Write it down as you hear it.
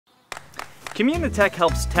Communitech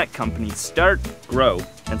helps tech companies start, grow,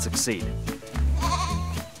 and succeed.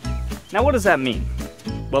 Now what does that mean?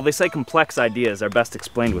 Well, they say complex ideas are best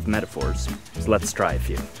explained with metaphors, so let's try a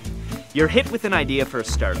few. You're hit with an idea for a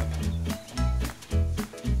startup.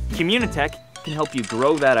 Communitech can help you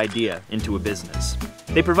grow that idea into a business.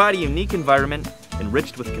 They provide a unique environment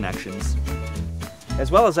enriched with connections,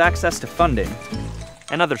 as well as access to funding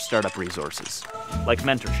and other startup resources, like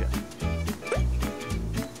mentorship.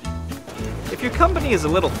 If your company is a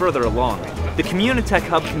little further along, the Communitech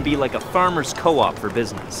Hub can be like a farmer's co-op for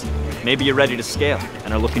business. Maybe you're ready to scale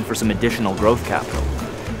and are looking for some additional growth capital.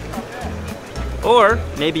 Or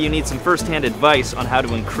maybe you need some first-hand advice on how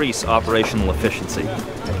to increase operational efficiency.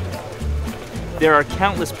 There are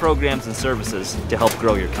countless programs and services to help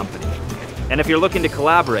grow your company. And if you're looking to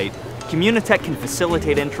collaborate, Communitech can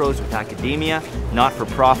facilitate intros with academia,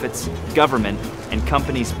 not-for-profits, government, and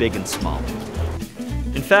companies big and small.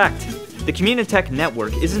 In fact, the Communitech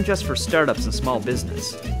network isn't just for startups and small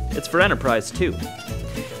business. It's for enterprise too.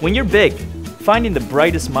 When you're big, finding the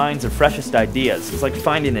brightest minds or freshest ideas is like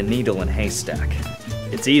finding a needle in a haystack.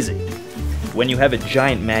 It's easy when you have a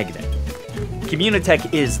giant magnet.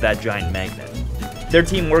 Communitech is that giant magnet. Their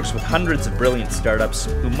team works with hundreds of brilliant startups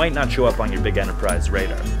who might not show up on your big enterprise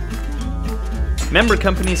radar. Member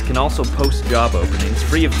companies can also post job openings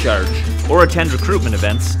free of charge or attend recruitment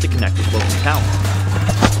events to connect with local talent.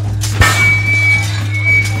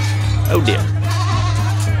 Oh dear.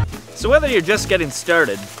 So whether you're just getting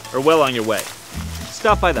started or well on your way,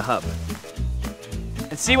 stop by the Hub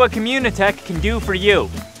and see what Communitech can do for you.